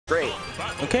Great.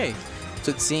 Okay,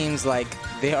 so it seems like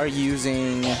they are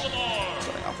using...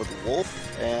 Starting off with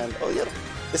Wolf and... Oh, yeah.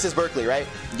 This is Berkeley, right?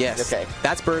 Yes. Okay.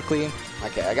 That's Berkeley.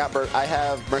 Okay, I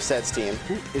have Merced's team.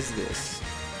 Who is this?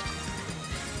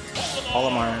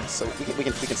 Olimar. So we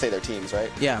can say their teams, right?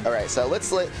 Yeah. All right. So it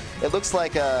looks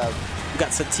like We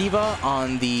got Sativa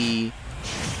on the...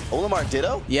 Olimar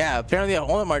Ditto. Yeah, apparently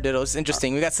Olimar Ditto is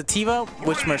interesting. We got Sativa,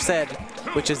 which Merced,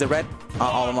 which is the red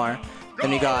Olimar.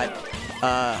 Then we got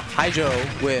Hydro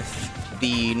with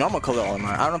the normal color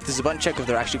Olimar. I don't know if this is a button check if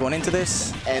they're actually going into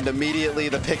this. And immediately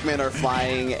the Pikmin are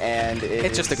flying, and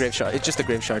it's just a grave shard. It's just a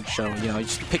grave shard show. You know,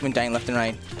 just Pikmin dying left and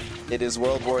right. It is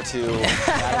World War II.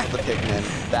 Battle of the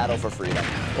Pikmin. Battle for freedom.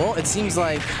 Well, it seems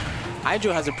like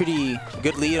Hydro has a pretty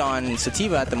good lead on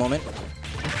Sativa at the moment.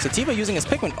 Sativa using his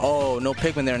Pikmin. Oh, no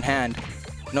Pikmin there in hand.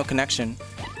 No connection.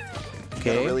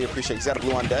 Okay. I really appreciate. He's got a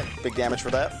blue on deck. Big damage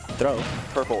for that. Throw.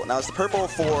 Purple. Now is the purple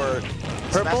for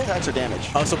smash attacks or damage?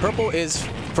 Oh, so purple is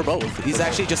for both. He's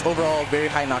actually just overall very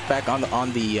high knockback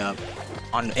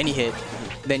on any hit.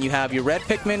 Then you have your red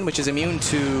Pikmin, which is immune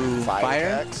to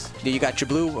fire. Then you got your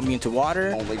blue immune to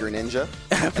water. Only Greninja.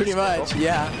 Pretty much,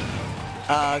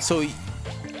 yeah. So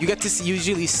you get to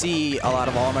usually see a lot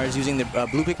of Olimars using the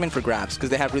blue Pikmin for grabs because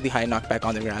they have really high knockback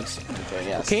on their grabs. Okay,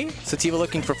 yes. Okay, Sativa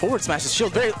looking for forward smashes.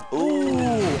 Shield very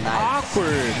nice.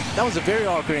 Awkward. That was a very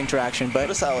awkward interaction, but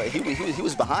notice how he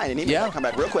was behind and he made that come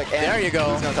back real quick. And there you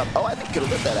go. Oh, I think he could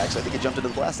have lived that actually. I think he jumped into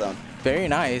the blast zone. Very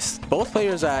nice. Both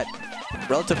players at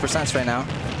relative percents right now.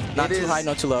 Not too high,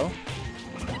 not too low.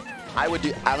 I would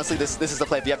do, honestly, this is the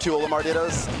play. If you have two Olimar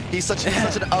Dittos, he's such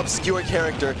an obscure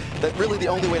character that really the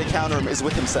only way to counter him is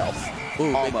with himself.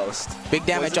 Ooh, almost. Big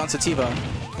damage on Sativa.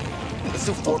 Let's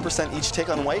do 4% each tick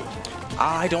on white.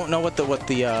 I don't know what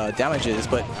the damage is,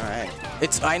 but all right.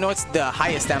 I know it's the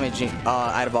highest damage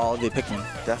out of all the Pikmin.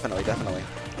 Definitely, definitely.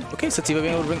 Okay, Sativa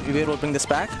being able to bring this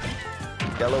back.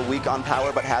 Yellow weak on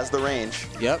power, but has the range.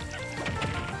 Yep.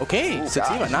 Okay, Ooh,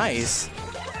 Sativa, gosh. Nice.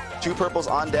 Two purples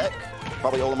on deck.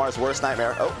 Probably Olimar's worst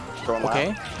nightmare. Oh, throwing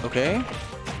loud. Okay.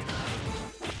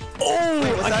 Oh,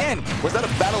 wait, again. Was that a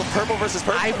battle of purple versus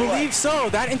purple? I believe so.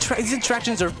 These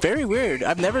interactions are very weird.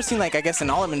 I've never seen, like, I guess, an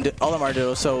Olimar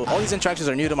Ditto, so all these interactions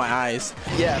are new to my eyes.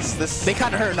 Yes, they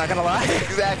kind of hurt, not gonna lie.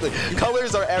 Exactly.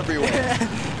 Colors are everywhere.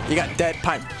 You got dead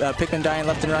Pikmin dying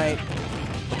left and right.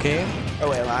 Okay. Oh,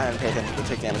 wait, I haven't paid attention to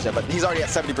take damage yet, but he's already at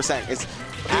 70%. It's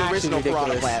the original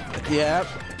Piranha Plant. Yep.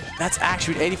 That's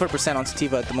actually 84% on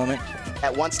Sativa at the moment.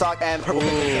 At one stock and purple.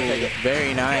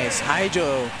 Very nice.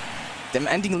 Hydro. Them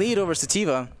ending lead over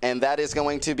Sativa. And that is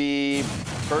going to be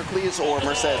Berkeley's or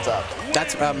Merced's up.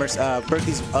 That's Berkeley's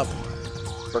up.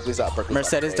 Berkeley's up.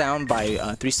 Merced is down by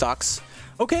 3 stocks.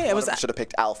 Okay, it was. Should have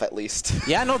picked Alf at least.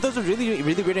 Yeah, no, those are really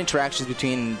weird interactions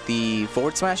between the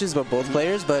forward smashes of both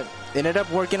players, but it ended up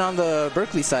working on the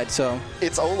Berkeley side. So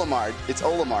it's Olimar. It's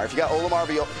Olimar. If you got Olimar,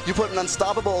 you put an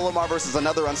unstoppable Olimar versus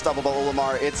another unstoppable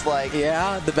Olimar. It's like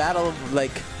the battle of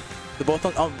like the both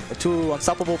two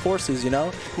unstoppable forces. You know,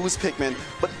 who's Pikmin?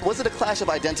 But was it a clash of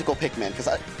identical Pikmin? Because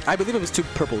I believe it was 2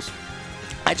 purples.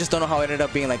 I just don't know how it ended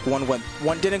up being like one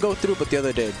didn't go through, but the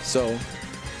other did. So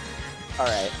all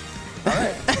right. All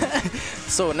right.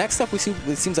 So next up, it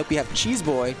seems like we have Cheese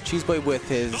Boy with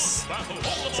his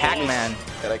Pac-Man.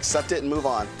 Gotta accept it and move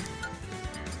on.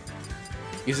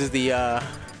 Uses the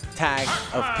tag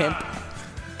of Pimp.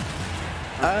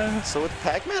 So with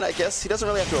Pac-Man, I guess he doesn't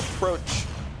really have to approach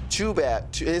too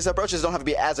bad. His approaches don't have to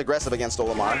be as aggressive against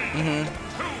Olimar.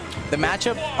 The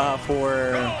matchup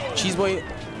for Cheese Boy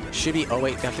should be. Oh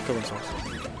wait, they have to kill themselves.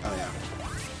 Oh yeah.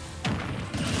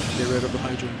 Get rid of the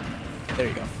Hydro. There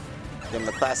you go. Give him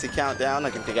the classy countdown. I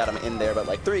think they got him in there, but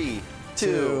like 3,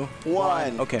 2,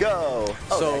 1, okay. Go.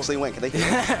 Oh, so, they actually win. Can they hit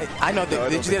him? I know, they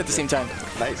did it at the same time.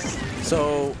 Nice.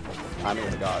 So, I mean,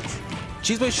 the gods.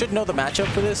 Cheese Boy should know the matchup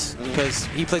for this because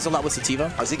he plays a lot with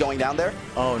Sativa. Oh, is he going down there?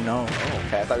 Oh, no. Oh,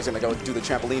 okay, I thought he was going to go do the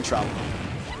trampoline trump.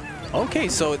 Okay,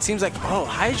 so it seems like,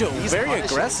 Hydro, very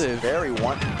aggressive. Very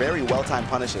well-timed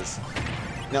punishes.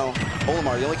 No,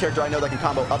 Olimar, the only character I know that can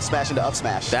combo up smash into up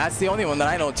smash. That's the only one that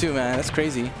I know too, man. That's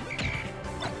crazy.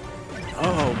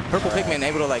 Oh, purple Pikmin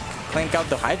able to like clank out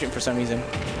the hydrant for some reason.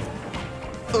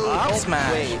 Ooh, up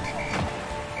smash. Wait.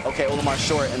 Okay, Olimar's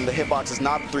short, and the hitbox is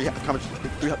not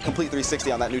complete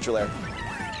 360 on that neutral air.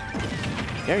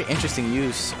 Very interesting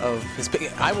use of his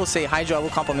Pikmin. I will say Hydro, I will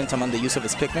compliment him on the use of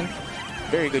his Pikmin.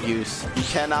 Very good use. You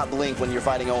cannot blink when you're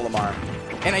fighting Olimar.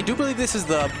 And I do believe this is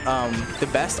the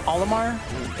best Olimar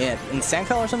in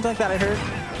Sankel or something like that. I heard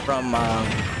from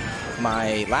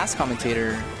my last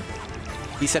commentator.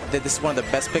 he said that this is one of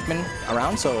the best Pikmin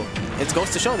around, so it goes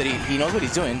to show that he knows what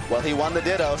he's doing. Well, he won the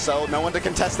Ditto, so no one to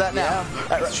contest that now. Yeah,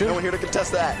 that's true. No one here to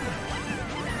contest that.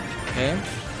 Okay.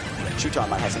 Shuton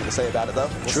might have something to say about it, though.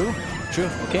 True.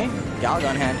 Okay. Galaga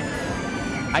on hand.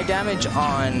 High damage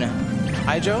on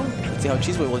Hydro. Let's see how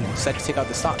Cheeseboy will set to take out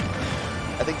the stock.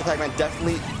 I think the Pac-Man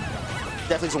definitely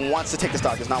wants to take the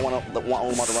stock. Does not want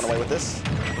Olimar to run away with this.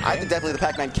 Okay. I think definitely the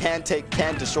Pac-Man can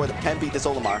beat this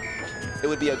Olimar. It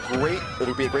would be a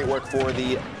great work for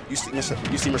the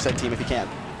UC Merced team if he can.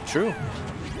 True.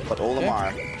 But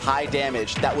Olimar, high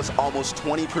damage. That was almost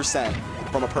 20%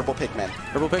 from a purple Pikmin.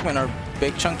 Purple Pikmin are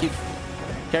big chunky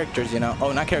characters, you know.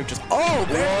 Oh, not characters. Oh,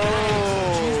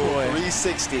 whoa!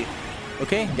 360.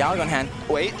 Okay, Galaga on hand.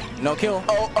 Wait. No kill.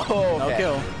 Oh, okay. No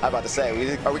kill. I'm about to say,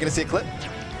 are we going to see a clip?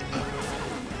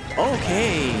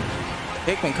 Okay.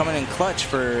 Pikmin coming in clutch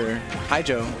for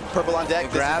Hydro. Purple on deck.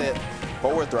 Grab. This is it.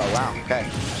 Forward throw. Wow. Okay.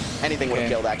 Anything would have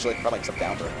killed, actually. Probably except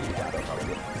down throw. Down throw,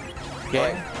 probably.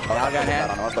 Okay. Galaga on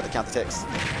hand. I was about to count the ticks.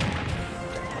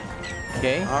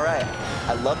 Okay. All right.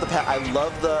 I love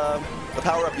the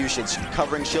power-up usage,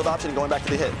 covering shield option and going back to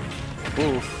the hit.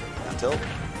 Oof. Down tilt.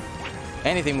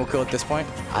 Anything will kill at this point.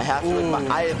 I have to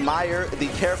I admire the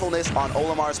carefulness on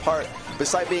Olimar's part.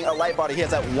 Besides being a light body, he has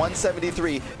that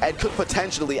 173 and could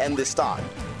potentially end this stock.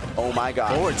 Oh my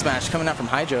god. Forward smash coming out from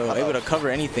Hydro, able to cover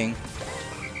anything.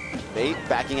 Bait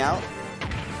backing out.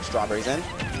 Strawberries in.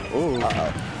 Ooh.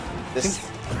 This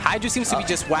Hydro seems to be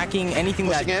just whacking anything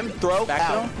pushing that him, throw back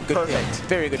out. throw. Good Perfect. kill.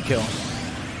 Very good kill.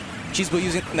 Cheeseboy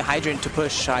using the hydrant to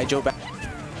push Hydro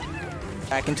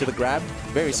back into the grab.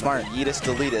 Very smart. Yeetus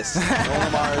deletus.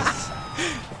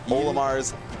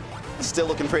 Olimar's still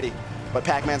looking pretty, but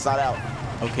Pac-Man's not out.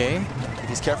 Okay.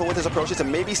 He's careful with his approaches and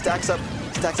maybe stacks up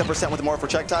percent with more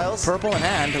projectiles. Purple in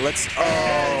hand. Let's.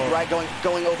 Right,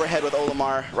 going overhead with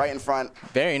Olimar right in front.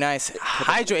 Very nice.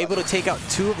 Hydro able to take out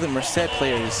 2 of the Merced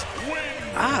players.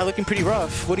 Looking pretty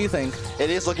rough. What do you think? It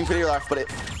is looking pretty rough, but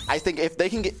I think if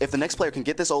the next player can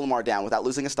get this Olimar down without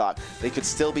losing a stock, they could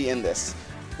still be in this.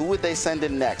 Who would they send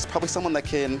in next? Probably someone that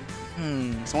can,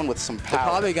 someone with some power. They're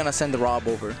probably gonna send the Rob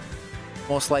over.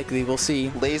 Most likely, we'll see.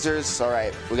 Lasers, all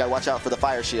right. We gotta watch out for the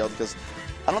fire shield because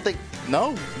I don't think.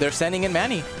 No, they're sending in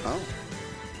Manny. Oh,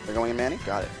 they're going in Manny.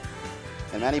 Got it.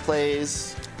 And Manny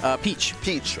plays Peach.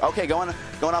 Peach. Okay, going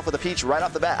off with a Peach right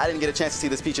off the bat. I didn't get a chance to see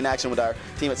this Peach in action with our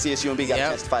team at CSUMB. Got a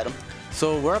chance to fight him.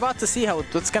 So we're about to see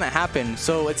what's gonna happen.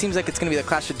 So it seems like it's gonna be the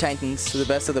Clash of Titans to the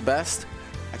best of the best.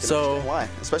 I can understand why.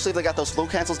 Especially if they got those flow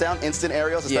cancels down, instant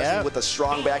aerials, especially with a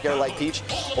strong back air like Peach.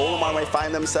 Olimar might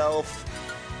find themselves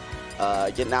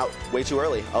getting out way too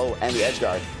early. Oh, and the edge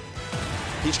guard.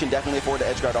 Peach can definitely afford to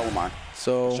edge guard Olimar.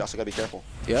 So you also gotta be careful.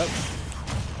 Yep.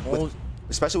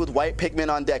 Especially with white Pikmin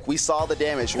on deck, we saw the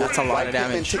damage. That's a lot of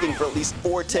damage. Pikmin ticking for at least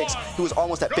 4 ticks. He was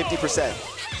almost at 50%.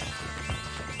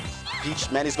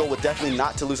 Peach, Manny's goal would definitely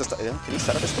not to lose a. Can he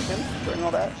set up his Pikmin during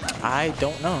all that? I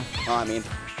don't know. Oh, I mean,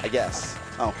 I guess.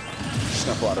 Oh, just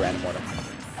gonna pull out a random order.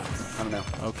 I don't know.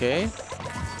 Okay.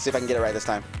 See if I can get it right this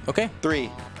time. Okay.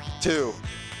 3, 2,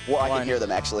 1. I can hear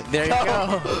them actually. There you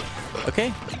go.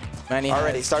 Okay. Manny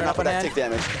already starting off with that tick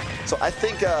damage. So I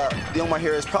think the Olimar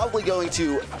here is probably going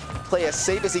to play as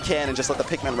safe as he can and just let the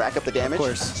Pikmin rack up the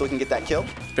damage, so he can get that kill.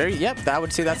 Yep. I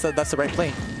would say that's the right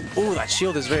play. Ooh, that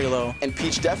shield is very low. And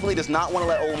Peach definitely does not want to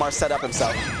let Olimar set up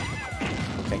himself.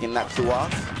 Okay, getting that clue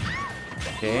off.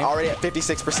 Okay. Already at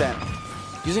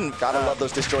 56%. Gotta love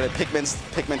those disjointed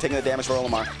Pikmin taking the damage for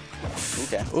Olimar.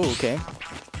 Okay. Ooh, okay.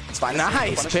 It's fine.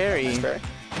 Nice parry. Nice parry.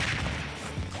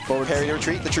 Forward parry to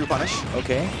retreat, the true punish.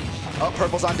 Okay. Oh,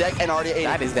 purple's on deck and already 80.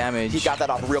 That is damage. He got that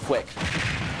off real quick.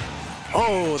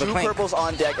 Oh, the 2 purples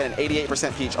on deck and an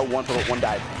 88% Peach. Oh, 1 purple, 1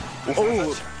 died.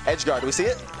 Oh, edge guard. Do we see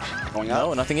it? Going up.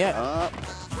 No, nothing yet.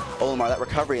 Olimar, that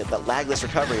recovery, that lagless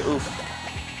recovery. Oof.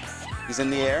 He's in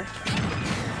the air.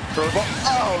 Purple.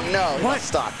 Oh no! What?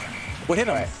 Stop. What hit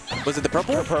him? Right. Was it the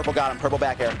purple? Purple got him. Purple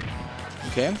back air.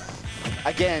 Okay.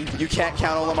 Again, you can't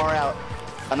count Olimar out.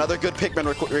 Another good Pikmin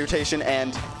rotation,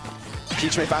 and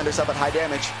Peach may find herself at high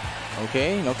damage.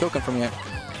 Okay, no kill confirm yet.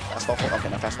 Fast fall. Okay,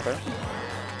 now fast fall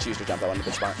fair. Choose to jump that one in a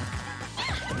good spot.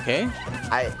 Okay.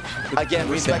 Again,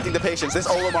 respecting the patience. This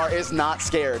Olimar is not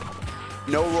scared.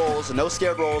 No rolls, no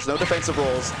scared rolls, no defensive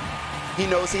rolls. He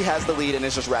knows he has the lead and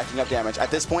is just racking up damage. At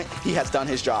this point, he has done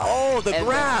his job. Oh, the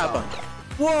grab!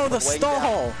 Whoa, the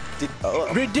stall!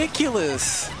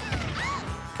 Ridiculous!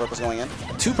 Purple's going in.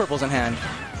 2 purples in hand.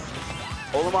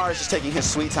 Olimar is just taking his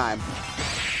sweet time.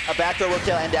 A back throw will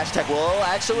kill and dash attack will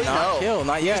actually not kill,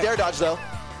 not yet. He's air dodge though.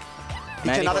 He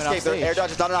cannot escape. The air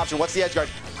dodge is not an option. What's the edge guard?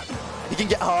 He can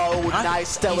get. Oh, nice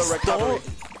stellar recovery.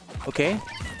 Okay.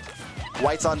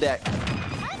 White's on deck.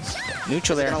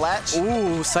 Neutral there. Gonna latch?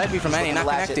 Ooh, side B from Manny, not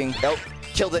connecting. Nope,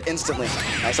 killed it instantly.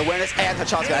 Nice awareness, and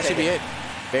Hachon's That should be it.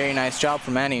 Very nice job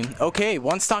from Manny. Okay,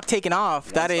 1 stock taken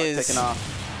off. That is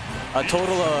a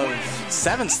total of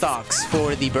 7 stocks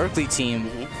for the Berkeley team.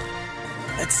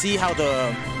 Let's see how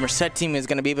the Merced team is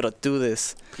going to be able to do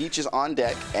this. Peach is on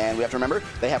deck, and we have to remember,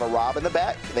 they have a Rob in the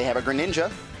back, they have a Greninja,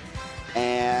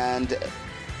 and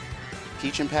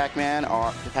Peach and Pac-Man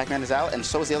are, Pac-Man is out, and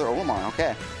so is the other Olimar.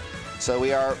 Okay. So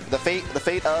we are, the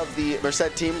fate of the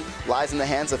Merced team lies in the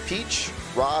hands of Peach,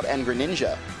 Rob, and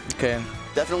Greninja. Okay.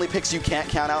 Definitely picks you can't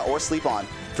count out or sleep on.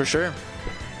 For sure.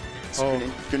 So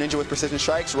Greninja with precision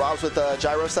strikes, Rob's with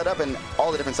gyro setup, and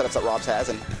all the different setups that Rob's has,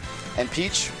 and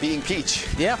Peach being Peach.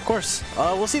 Yeah, of course.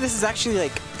 We'll see. This is actually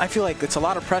like, I feel like it's a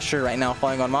lot of pressure right now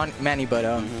falling on Manny, but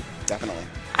definitely.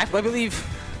 I believe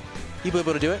he'll be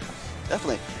able to do it.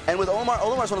 Definitely. And with Olimar,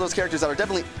 Olimar's one of those characters that are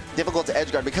definitely difficult to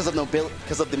edgeguard because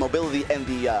of the mobility and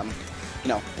the you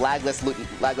know,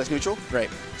 lagless neutral. Right.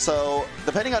 So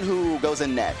depending on who goes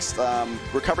in next,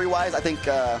 recovery-wise, I think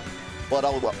well,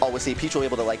 I'll always see Peach will be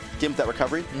able to like gimp that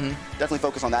recovery. Definitely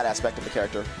focus on that aspect of the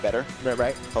character better.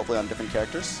 Right. Hopefully on different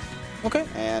characters. Okay.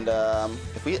 And I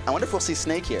wonder if we'll see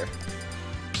Snake here.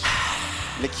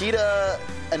 Nikita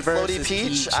and Floaty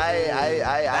Peach.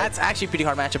 That's actually a pretty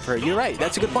hard matchup for her. You're right.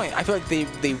 That's a good point. I feel like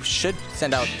they should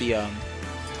send out the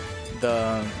Snake.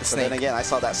 But then again, I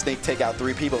saw that Snake take out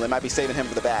 3 people. They might be saving him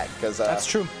for the back because that's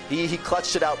true. He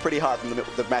clutched it out pretty hard from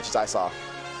the matches I saw.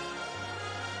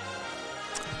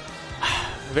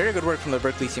 Very good work from the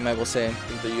Berkeley team, I will say. I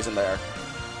think they're using their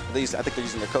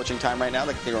coaching time right now.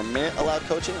 Like they were a minute allowed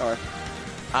coaching, or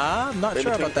I'm not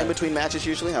sure about that. In between matches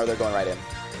usually, or they're going right in.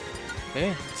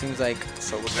 Okay, seems like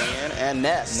Solo's going in, and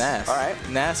Ness. All right.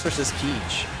 Ness versus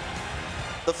Peach.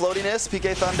 The floatiness,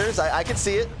 PK Thunders, I can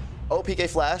see it. Oh, PK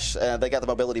Flash, they got the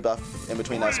mobility buff in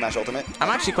between Smash Ultimate. I'm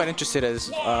actually quite interested as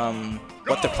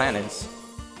what their plan is.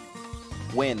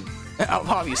 Win.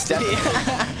 Obviously.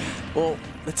 Well,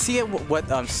 let's see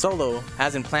what Solo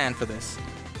has in plan for this.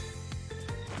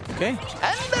 Okay.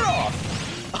 And they're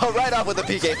off. Oh, right off with the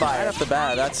PK Fire. Right off the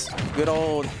bat. That's good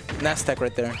old Ness tech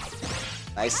right there.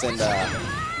 Nice and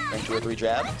range 2 or 3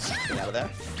 jab. Get out of there.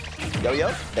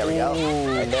 Yo-yo. There we go.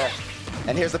 Right there.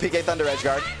 And here's the PK Thunder edge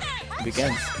guard.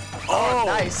 Begins. Oh,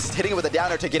 nice. Hitting it with a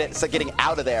downer to get it, so getting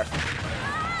out of there.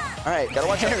 All right, gotta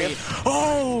watch out.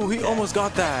 Oh, he almost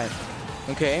got that.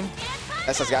 Okay.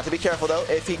 Ness has got to be careful though.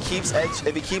 If he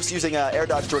keeps using air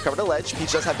dodge to recover the ledge,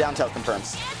 Peach does have down tilt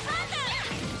confirms.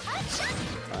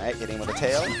 All right, hitting with a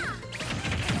tail.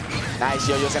 Nice,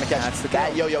 Yo-Yo's gonna catch.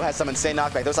 That Yo-Yo has some insane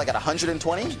knockback. There was like at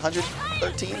 120,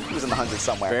 113. He was in the hundreds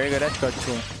somewhere. Very good edge guard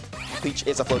tool. Peach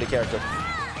is a floaty character.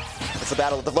 It's a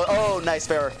battle with the float. Oh, nice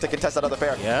fair to contest that other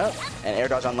fair. Yep. And air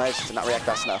dodge on ledge did not react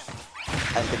fast enough.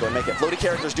 I didn't think it would make it. Floaty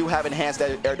characters do have enhanced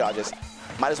air dodges.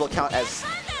 Might as well count as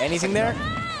anything there.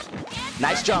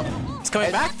 Nice jump. It's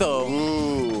coming back though.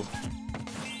 Ooh.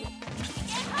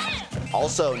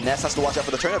 Also, Ness has to watch out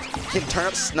for the turnips. Can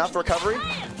turnips snuff recovery?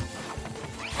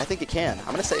 I think it can.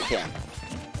 I'm gonna say it can.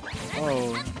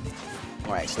 Oh.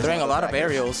 All right. So throwing a lot of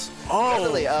aerials.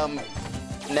 Oh. Definitely.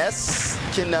 Ness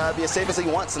can be as safe as he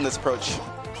wants in this approach.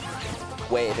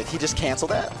 Wait, did he just cancel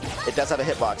that? It does have a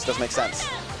hitbox. Does make sense.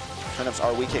 Turnips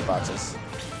are weak hitboxes.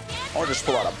 Or just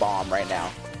pull out a bomb right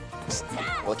now.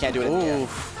 Well, it can't do it in the air.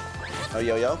 No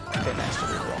Yo-Yo. Okay, nice.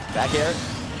 Back air.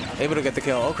 Able to get the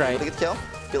kill. Okay. Able to get the kill.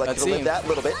 Feel like you can live that a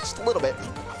little bit. Just a little bit.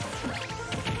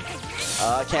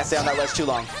 Can't stay on that ledge too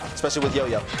long, especially with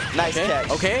Yo-Yo. Nice catch.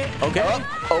 Okay.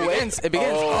 Oh, wait. It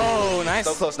begins. Oh, nice.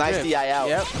 So close. Nice DI out.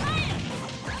 Yep.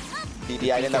 He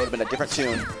DI'd in. That would have been a different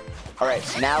tune. All right,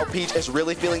 now Peach is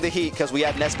really feeling the heat because we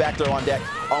have Ness back throw on deck,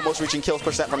 almost reaching kills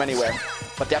 % from anywhere.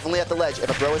 But definitely at the ledge. If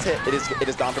a throw is hit, it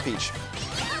is gone for Peach.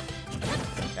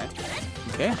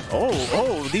 Okay.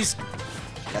 Oh, these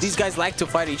guys like to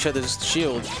fight each other's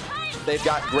shield. They've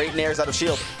got great nairs out of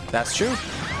shield. That's true.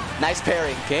 Nice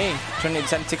parry. Okay,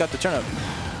 decided to take out the turnip.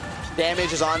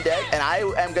 Damage is on deck, and I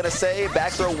am going to say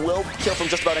back throw will kill from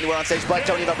just about anywhere on stage, but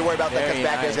don't even have to worry about that because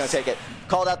back air is going to take it.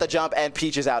 Called out the jump, and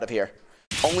Peach is out of here.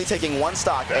 Only taking 1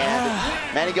 stock,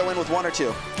 and Manny go in with 1 or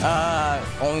 2?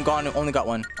 Only got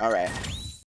 1. All right.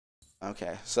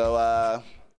 Okay, so,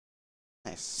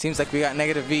 nice. Seems like we got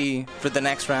negative V for the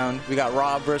next round. We got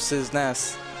Rob versus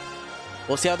Ness.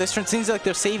 We'll see how this turns. Seems like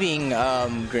they're saving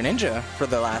Greninja for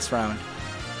the last round.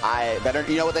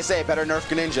 You know what they say, better nerf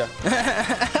Greninja.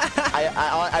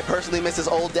 I personally miss his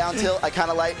old down tilt. I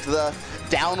kind of like the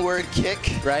downward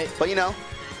kick. Right. But you know,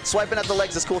 swiping at the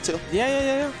legs is cool too.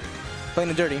 Yeah. Playing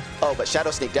it dirty. Oh, but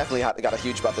Shadow Sneak definitely got a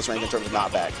huge buff this range in terms of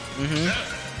knockback.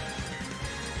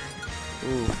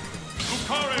 Ooh.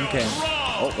 Okay.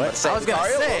 Oh, what?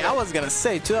 I was gonna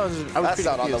say too. That's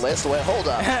not on the list. Wait, hold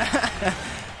up.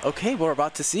 Okay, we're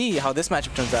about to see how this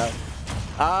matchup turns out.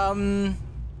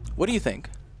 What do you think?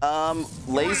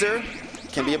 Laser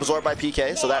can be absorbed by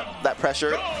PK, so that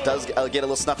pressure does get a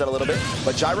little snuffed out a little bit.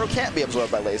 But Gyro can't be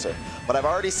absorbed by laser. But I've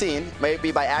already seen,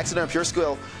 maybe by accident or pure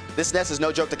skill, this Ness is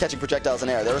no joke to catching projectiles in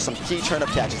air. There are some key turn-up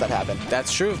catches that happen.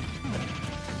 That's true.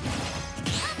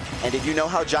 And if you know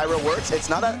how Gyro works, it's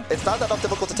not that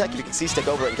difficult to tech if you can C-stick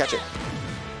over it and catch it.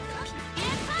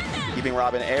 Keeping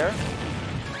Rob in air.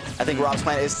 I think Rob's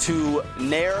plan is to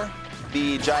nair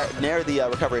the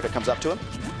recovery if it comes up to him.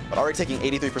 But already taking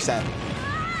 83%.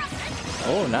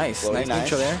 Oh, nice. Nice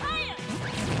neutral there.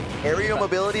 Aerial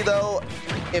mobility, though,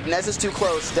 if Ness is too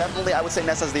close, definitely I would say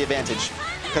Ness has the advantage.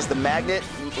 Because the magnet,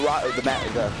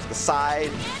 the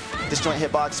side, disjoint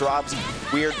hitbox, Rob's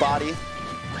weird body.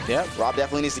 Yep. Rob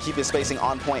definitely needs to keep his spacing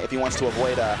on point if he wants to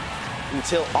avoid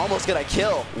until almost get a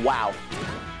kill. Wow.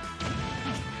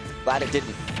 Glad it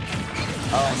didn't.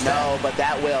 Oh no, but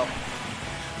that will.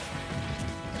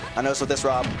 I noticed with this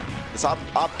Rob, this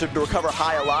opted to recover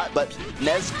high a lot, but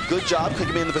Ness, good job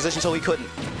clicking me in the position so he couldn't.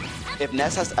 If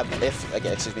Ness has to,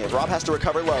 if Rob has to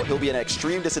recover low, he'll be in an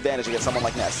extreme disadvantage against someone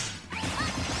like Ness.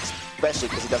 Especially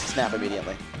because he doesn't snap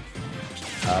immediately.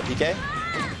 PK?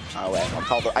 Oh wait,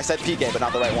 I said PK, but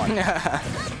not the right one.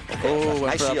 Oh,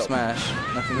 nice shield. Smash.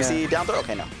 Nothing you see down throw?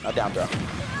 Okay, no, not down throw.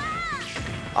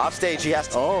 Off stage, he has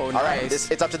to. Oh, nice. All right,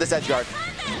 it's up to this edge guard.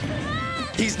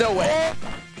 He's no way.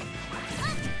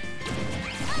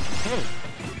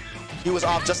 He was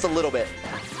off just a little bit.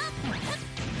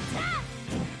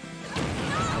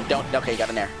 Okay, he got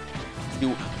a nair.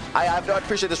 I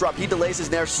appreciate this Rob. He delays his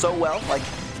nair so well. Like,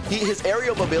 his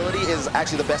aerial mobility is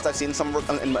actually the best I've seen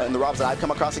in the Robs that I've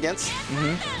come across against.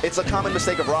 It's a common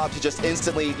mistake of Rob to just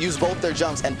instantly use both their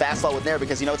jumps and fast fall with nair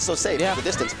because, you know, it's so safe for the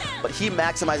distance. But he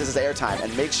maximizes his air time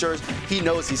and makes sure he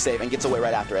knows he's safe and gets away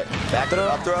right after it. Back throw,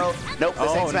 up throw. Nope,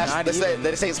 this ain't smash.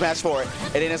 This ain't smash for it.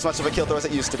 It ain't as much of a kill throw as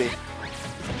it used to be.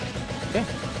 Okay.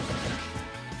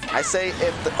 I say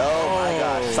if the, oh my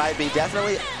gosh, side B,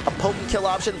 definitely a potent kill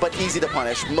option, but easy to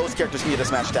punish. Most characters can get a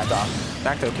smash attack off.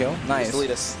 Back throw kill, nice.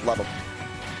 Deletus, love him.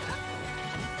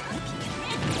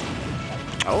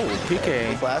 Oh,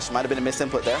 PK. Flash, might have been a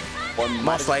misinput there. Or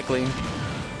most likely.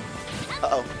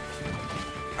 Uh-oh.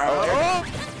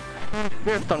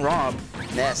 Rift on Rob.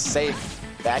 Ness, safe.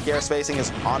 Back air spacing is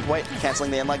on point,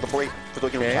 canceling the end leg before he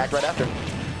can react right after.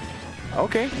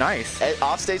 Okay, nice.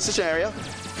 Off stage scenario.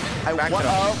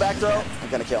 Back throw. I'm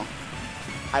gonna kill.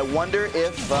 I wonder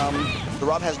if the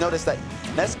Rob has noticed that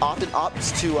Ness often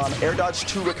opts to air dodge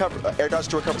to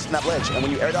recover snap ledge, and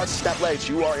when you air dodge snap ledge,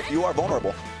 you are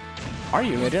vulnerable. Are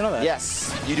you? I didn't know that.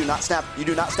 Yes, you do not snap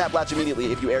ledge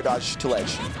immediately if you air dodge to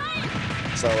ledge.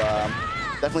 So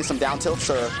definitely some down tilts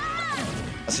or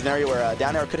a scenario where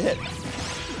down air could hit.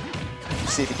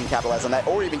 See if you can capitalize on that,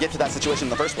 or even get to that situation in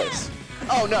the first place.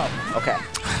 Oh no! Okay.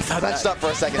 Scratched up for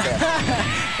a second there.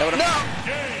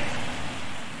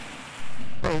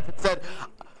 No! Said,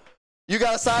 you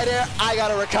got a side air, I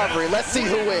got a recovery. Let's see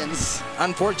who wins.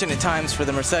 Unfortunate times for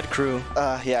the Merced crew.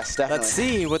 Yes, definitely. Let's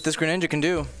see what this Greninja can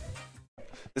do.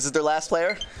 This is their last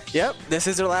player? Yep, this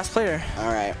is their last player.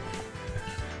 All right.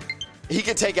 He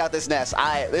can take out this Ness.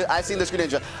 I've seen this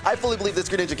Greninja. I fully believe this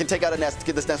Greninja can take out a Ness to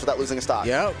get this Ness without losing a stock.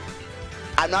 Yep.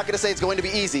 I'm not going to say it's going to be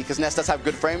easy because Ness does have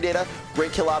good frame data,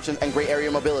 great kill options, and great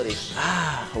area mobility.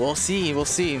 We'll see. We'll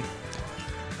see.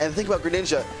 And think about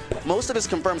Greninja. Most of his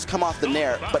confirms come off the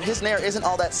nair, but his nair isn't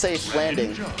all that safe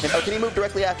landing. Can he move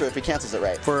directly after if he cancels it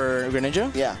right? For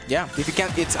Greninja? Yeah. Yeah. If you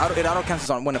can't, it auto cancels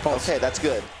on when it falls. Okay, that's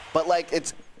good. But like,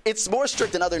 it's more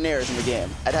strict than other nairs in the game,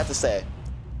 I'd have to say.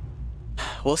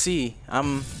 We'll see.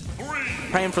 I'm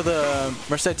praying for the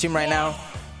Merced team right now.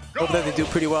 Hope that they do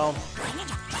pretty well.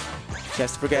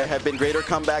 Just forget. There have been greater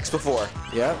comebacks before.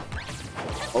 Yep.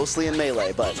 Mostly in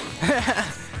Melee, but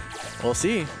we'll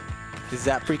see. Is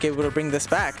Zap Freak able to bring this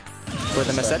back for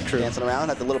the Merced crew? Dancing around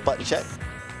at the little button check.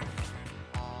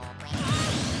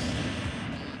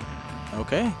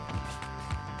 Okay.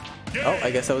 Oh,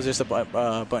 I guess that was just a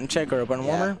button check or a button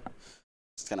warmer.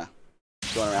 Just going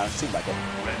around. Seems like it.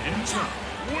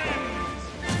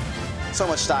 So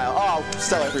much style. Oh,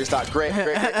 stellar 3-stock. Great.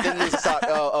 Didn't lose a stock.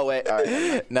 Oh, wait. All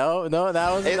right. No,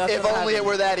 that was. If only it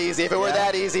were that easy. If it were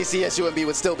that easy, CSUMB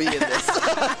would still be in this.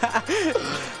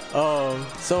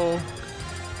 So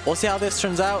we'll see how this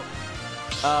turns out.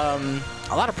 A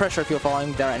lot of pressure I feel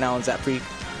falling down right now on Zap Freak.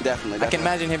 Definitely. I can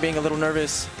imagine him being a little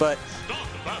nervous, but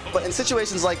But in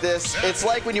situations like this, it's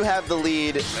like when you have the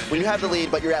lead,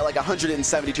 but you're at like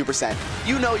 172%.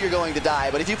 You know you're going to die,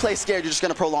 but if you play scared, you're just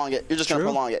going to prolong it. You're just going to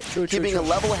prolong it. Keeping a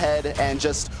level head and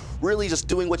just really just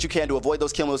doing what you can to avoid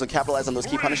those kill moves and capitalize on those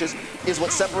key punishes is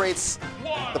what separates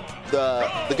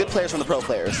the good players from the pro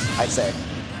players, I'd say.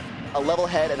 A level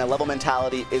head and a level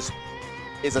mentality is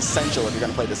essential if you're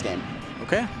going to play this game.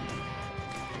 Okay.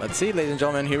 Let's see, ladies and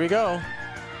gentlemen. Here we go.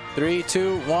 3,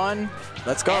 2, 1.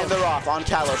 Let's go. And they're off on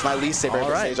Kalos, my least favorite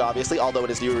stage, obviously, although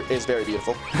it is very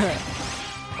beautiful.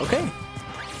 Okay.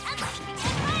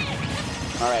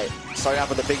 All right, starting off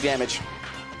with the big damage.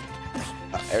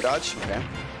 Air dodge. Okay.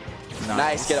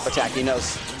 Nice get up attack. He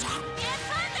knows.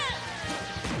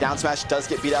 Down smash does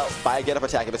get beat out by a get up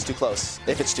attack if it's too close.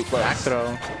 If it's too close. Back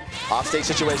throw. Off stage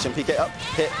situation. PK up.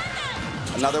 Hit.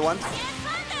 Another one.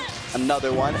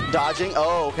 Another one. Dodging.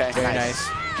 Oh, okay. Very nice.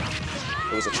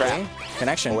 It was a trap. Okay.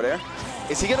 Connection. Over there.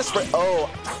 Is he gonna spray? Oh.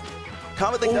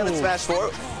 Common thing done in Smash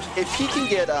 4. If he can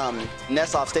get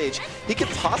Ness off stage, he could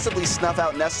possibly snuff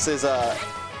out Ness's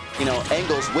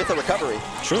angles with a recovery.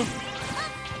 True.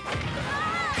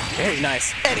 Very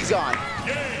nice. And he's gone.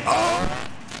 Oh.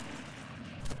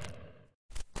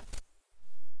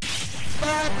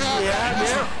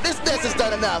 Yeah, this Ness has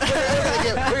done enough.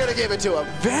 We're gonna give it to him.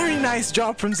 Very nice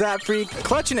job from ZapFreak,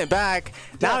 clutching it back.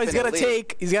 Now he's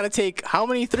gotta take how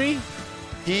many? 3?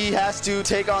 He has to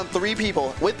take on 3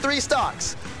 people with 3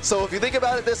 stocks. So if you think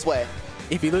about it this way,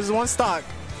 if he loses 1 stock,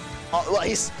 well,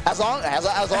 he's as long as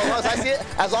I see it,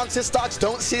 as long as his stocks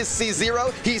don't see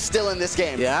 0, he's still in this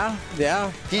game. Yeah.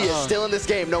 He is still in this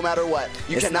game no matter what.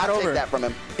 You cannot take that from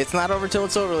him. It's not over till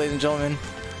it's over, ladies and gentlemen.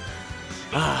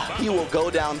 He will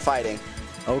go down fighting.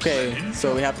 Okay,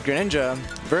 so we have Greninja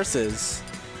versus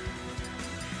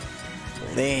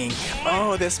Link.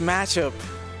 Oh, this matchup.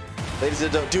 Ladies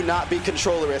and gentlemen, do not be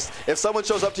controllerist. If someone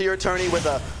shows up to your tourney with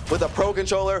a pro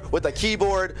controller, with a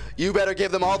keyboard, you better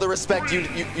give them all the respect you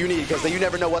need, because you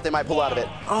never know what they might pull out of it.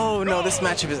 Oh no, this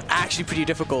matchup is actually pretty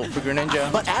difficult for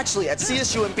Greninja. But actually, at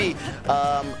CSUMB,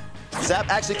 Zap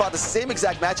actually fought the same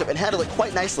exact matchup and handled it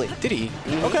quite nicely. Did he?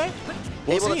 Okay.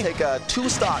 We'll able to take 2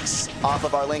 stocks off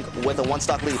of our Link with a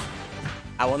 1-stock lead.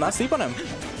 I will not sleep on him.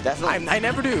 Definitely. I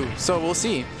never do, so we'll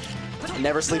see.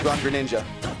 Never sleep on Greninja.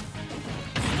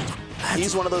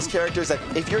 He's one of those characters that,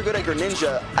 if you're good at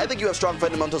Greninja, I think you have strong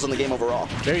fundamentals in the game overall.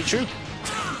 Very true.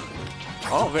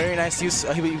 Oh, very nice use.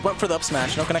 He went for the up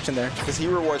smash. No connection there. Because he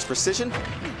rewards precision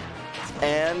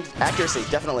and accuracy,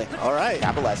 definitely. All right.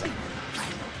 Capitalizing.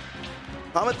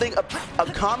 Common thing, a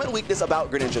common weakness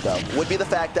about Greninja, though, would be the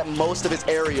fact that most of his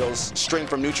aerials string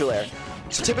from neutral air.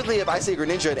 So typically, if I see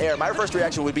Greninja in air, my first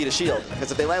reaction would be to shield, because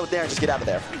if they land with air, just get out of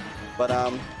there. But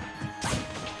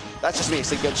that's just me.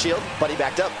 So good shield, but he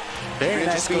backed up. Very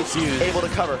nice boost used. Able to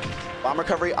cover. Bomb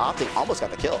recovery, opting, almost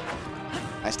got the kill.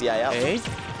 Nice DI out. Hey.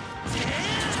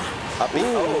 Up B.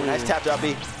 Oh, nice tap to up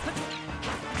B.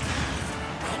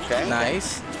 Okay.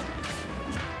 Nice.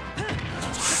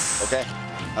 Okay.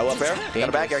 Oh, up air. Got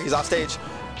a back air. He's off stage.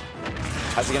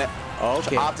 How's he gonna?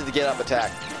 Okay. Opted to get up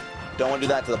attack. Don't want to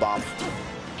do that to the bomb.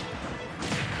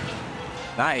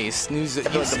 Nice. Use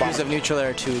of neutral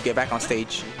air to get back on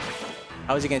stage.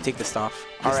 How is he going to take this off?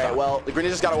 All right, well,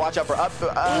 Greninja's got to watch out for up.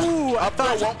 Up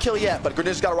throw won't kill yet, but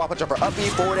Greninja's got to watch out for up B,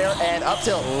 forward air, and up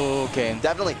tilt. Okay.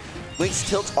 Definitely. Link's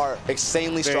tilts are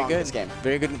insanely strong in this game.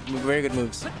 Very good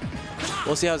moves.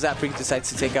 We'll see how ZapFreak decides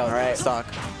to take out stock.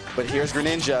 But here's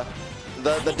Greninja.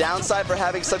 The downside for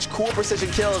having such cool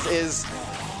precision kills is,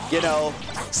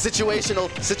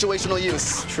 situational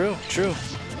use. True.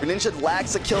 Greninja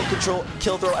lacks a kill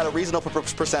throw at a reasonable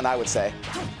percent, I would say.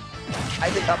 I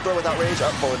think up throw without rage,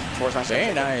 up forward smash.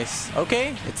 Very nice.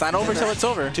 Okay, it's not over till it's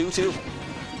over. 2-2.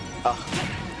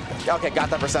 Okay, got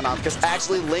that percent off, because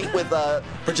actually Link with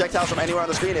projectiles from anywhere on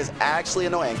the screen is actually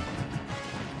annoying.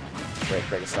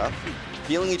 Great stuff.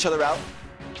 Feeling each other out.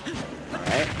 All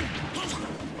right.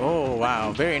 Oh,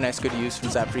 wow. Very nice good use from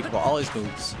ZapFreak for all his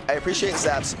moves. I appreciate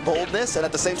Zap's boldness and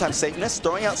at the same time safeness,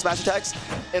 throwing out smash attacks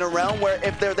in a realm where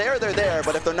if they're there, they're there,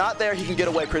 but if they're not there, he can get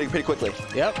away pretty quickly.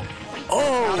 Yep.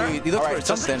 Oh, he looked for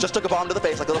something. Just took a bomb to the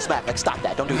face, like a little smack. Like, stop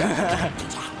that. Don't do that.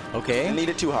 Okay. Didn't need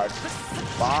it too hard.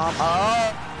 Bomb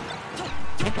up.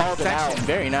 Out.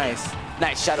 Very nice.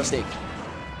 Nice. Shadow Sneak.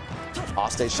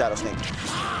 Off-stage Shadow Sneak.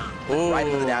 Ooh. Right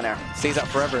into the down air. Stays up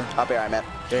forever. Up air, I meant.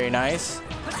 Very nice.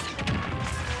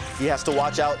 He has to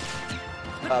watch out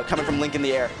coming from Link in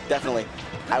the air. Definitely.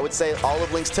 I would say all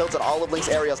of Link's tilts and all of Link's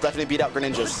aerials definitely beat out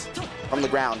Greninja's from the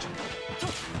ground.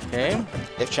 Okay.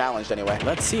 If challenged, anyway.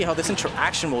 Let's see how this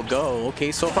interaction will go.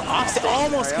 Okay, so for offset,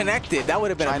 almost connected. That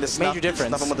would have been a major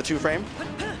difference. Snuff him with the 2-frame.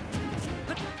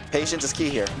 Patience is key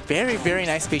here. Very, very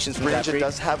nice patience from Greninja Zap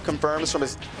does have confirms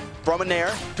from a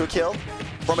nair to a kill,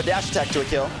 from a dash attack to a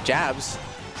kill. Jabs.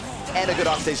 And a good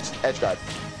offstage edge guard.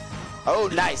 Oh,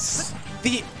 nice.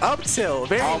 The up tilt.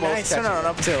 Very Almost nice turn on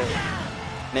up tilt.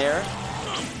 Nair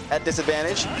at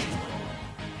disadvantage.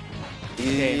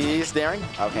 He's daring.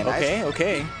 Okay, nice. Okay,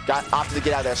 okay. Opted to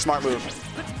get out of there. Smart move.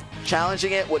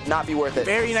 Challenging it would not be worth it.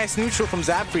 Very nice neutral from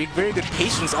Zapfreak. Very good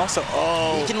patience also.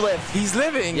 Oh. He can live. He's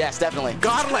living. Yes, definitely.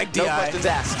 Godlike DI. No questions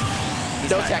asked.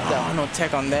 No tech though. Oh, no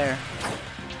tech on there.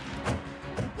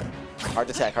 Hard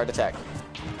to tech, hard to tech.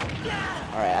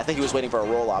 All right, I think he was waiting for a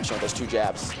roll option with those 2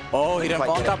 jabs. Oh, he didn't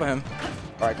fall on top of him.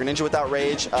 All right, Greninja without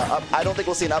rage. I don't think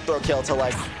we'll see an up throw kill till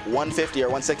like 150 or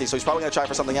 160, so he's probably gonna try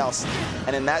for something else.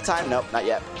 And in that time, nope, not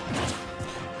yet.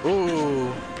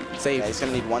 Ooh, save. Yeah, he's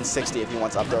gonna need 160 if he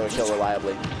wants up throw to kill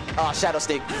reliably. Oh, Shadow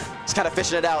Sneak. He's kind of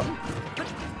fishing it out.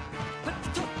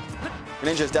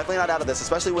 Greninja is definitely not out of this,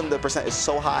 especially when the percent is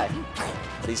so high.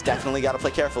 But he's definitely got to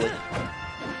play carefully.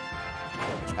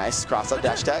 Nice cross-up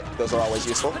dash attack. Those are always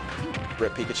useful.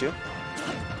 Rip Pikachu.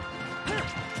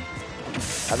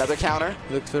 Another counter.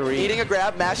 Look for the read. Eating a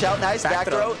grab, mash out, nice. Back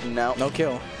throw. No. No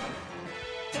kill.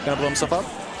 Gonna blow himself up?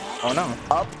 Oh no.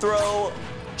 Up throw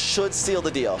should seal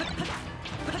the deal.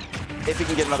 If he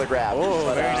can get another grab. Oh,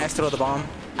 but, very nice throw of the bomb.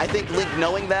 I think Link,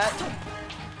 knowing that,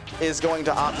 is going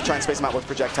to opt to try and space him out with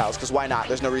projectiles, because why not?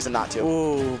 There's no reason not to.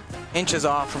 Ooh, inches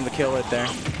off from the kill right there.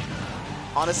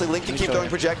 Honestly, Link can keep throwing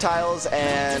projectiles,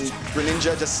 and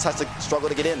Greninja just has to struggle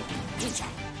to get in.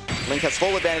 Link has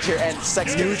full advantage here, and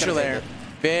Sex neutral air.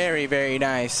 Very, very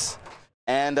nice.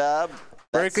 And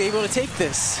Berkeley able to take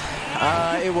this.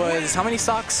 It was how many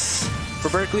stocks for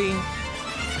Berkeley?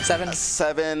 7?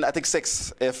 7, I think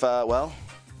 6. If well,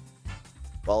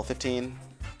 15.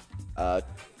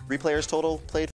 3 players total played.